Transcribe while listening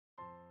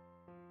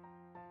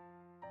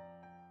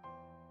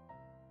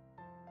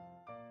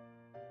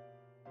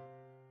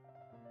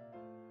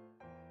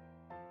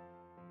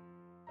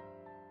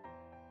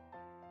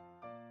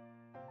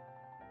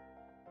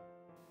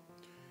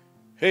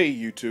Hey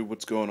YouTube,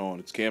 what's going on?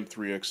 It's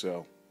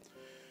Cam3xl.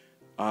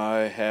 I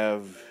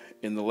have,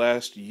 in the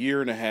last year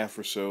and a half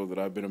or so that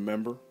I've been a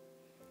member,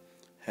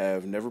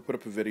 have never put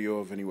up a video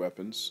of any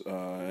weapons,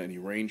 any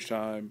range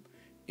time,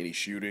 any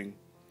shooting.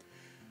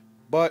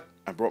 But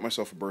I brought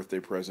myself a birthday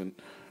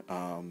present.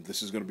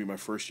 This is going to be my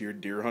first year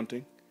deer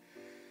hunting.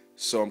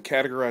 So I'm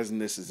categorizing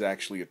this as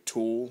actually a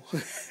tool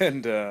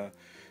and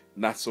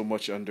not so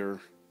much under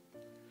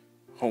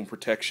home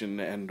protection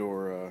and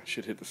or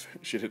shit hit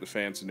the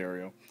fan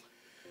scenario.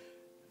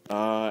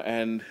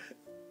 And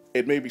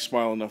it made me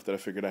smile enough that I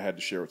figured I had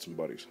to share with some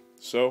buddies.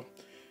 So,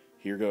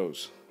 here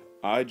goes.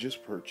 I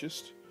just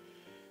purchased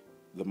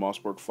the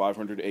Mossberg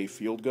 500A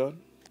field gun.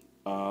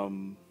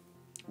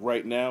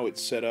 Right now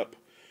it's set up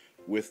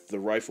with the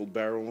rifled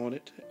barrel on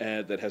it,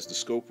 and that has the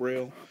scope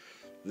rail.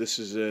 This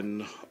is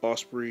an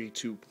Osprey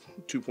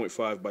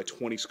 2.5 by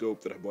 20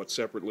 scope that I bought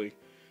separately,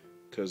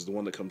 because the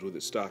one that comes with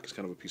it stock is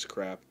kind of a piece of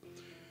crap.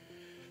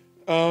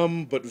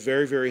 But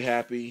very, very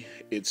happy.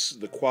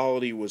 The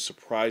quality was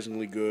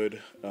surprisingly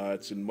good.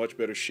 It's in much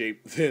better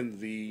shape than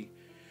the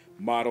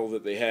model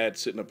that they had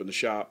sitting up in the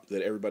shop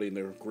that everybody and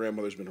their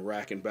grandmother's been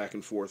racking back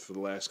and forth for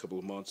the last couple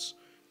of months.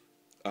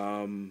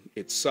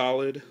 It's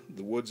solid.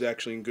 The wood's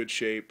actually in good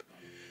shape.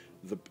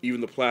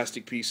 Even the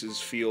plastic pieces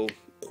feel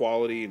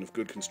quality and of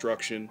good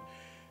construction.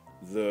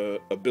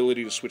 The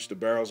ability to switch the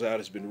barrels out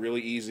has been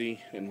really easy,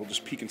 and we'll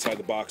just peek inside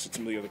the box at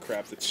some of the other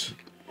crap that's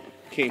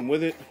came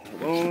with it.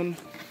 Hold on.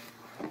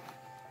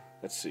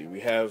 Let's see, we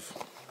have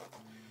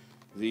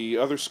the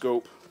other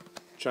scope,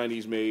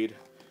 Chinese made,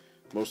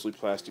 mostly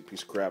plastic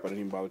piece of crap. I didn't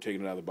even bother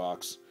taking it out of the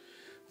box.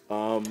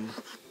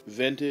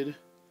 Vented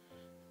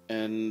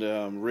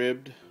and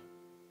ribbed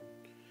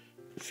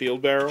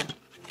field barrel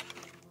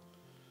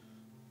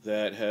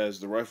that has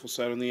the rifle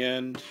sight on the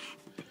end.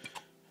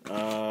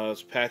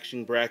 It's a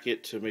packaging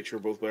bracket to make sure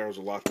both barrels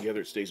are locked together,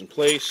 it stays in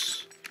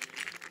place.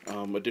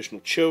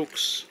 Additional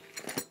chokes,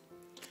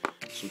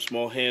 some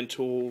small hand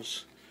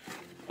tools.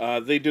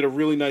 They did a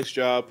really nice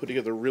job, put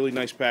together a really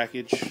nice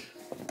package.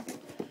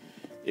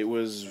 It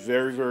was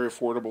very, very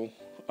affordable.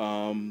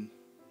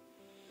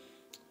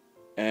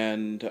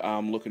 And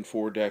I'm looking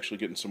forward to actually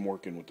getting some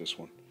work in with this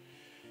one.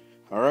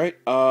 Alright,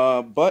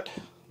 but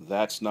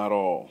that's not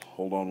all.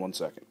 Hold on one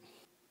second.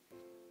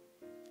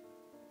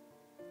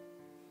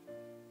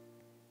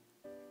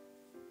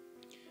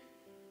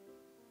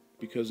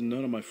 Because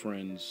none of my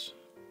friends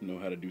know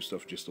how to do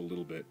stuff just a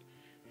little bit,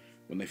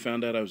 when they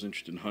found out I was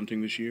interested in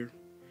hunting this year,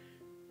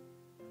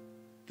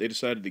 they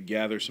decided to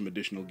gather some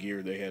additional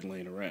gear they had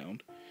laying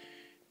around,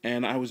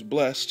 and I was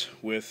blessed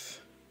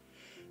with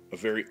a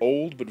very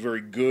old but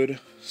very good,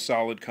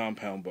 solid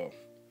compound bow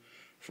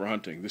for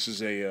hunting. This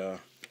is a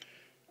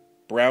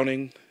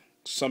Browning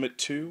Summit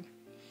 2.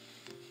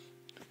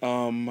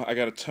 I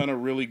got a ton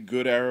of really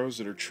good arrows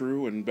that are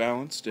true and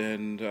balanced,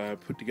 and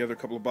put together a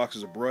couple of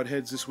boxes of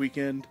broadheads this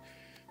weekend.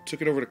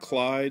 Took it over to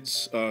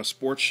Clyde's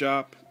sports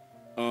shop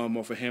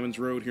off of Hammond's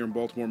Road here in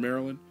Baltimore,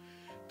 Maryland.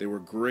 They were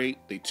great.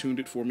 They tuned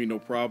it for me, no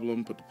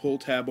problem. Put the pull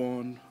tab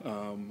on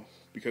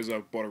because I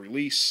bought a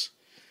release,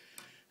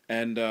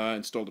 and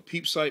installed a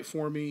peep sight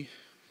for me.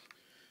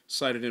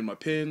 Sighted in my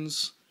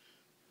pins,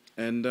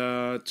 and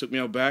took me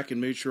out back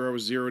and made sure I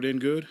was zeroed in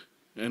good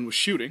and was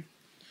shooting.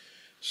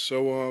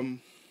 So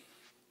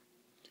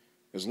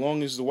as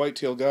long as the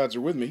whitetail gods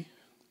are with me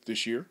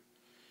this year,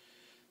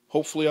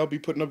 hopefully I'll be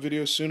putting up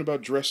videos soon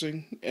about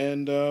dressing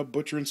and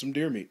butchering some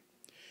deer meat.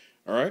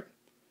 Alright?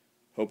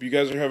 Hope you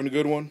guys are having a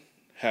good one.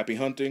 Happy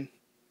hunting.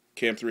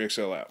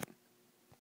 Cam3xl out.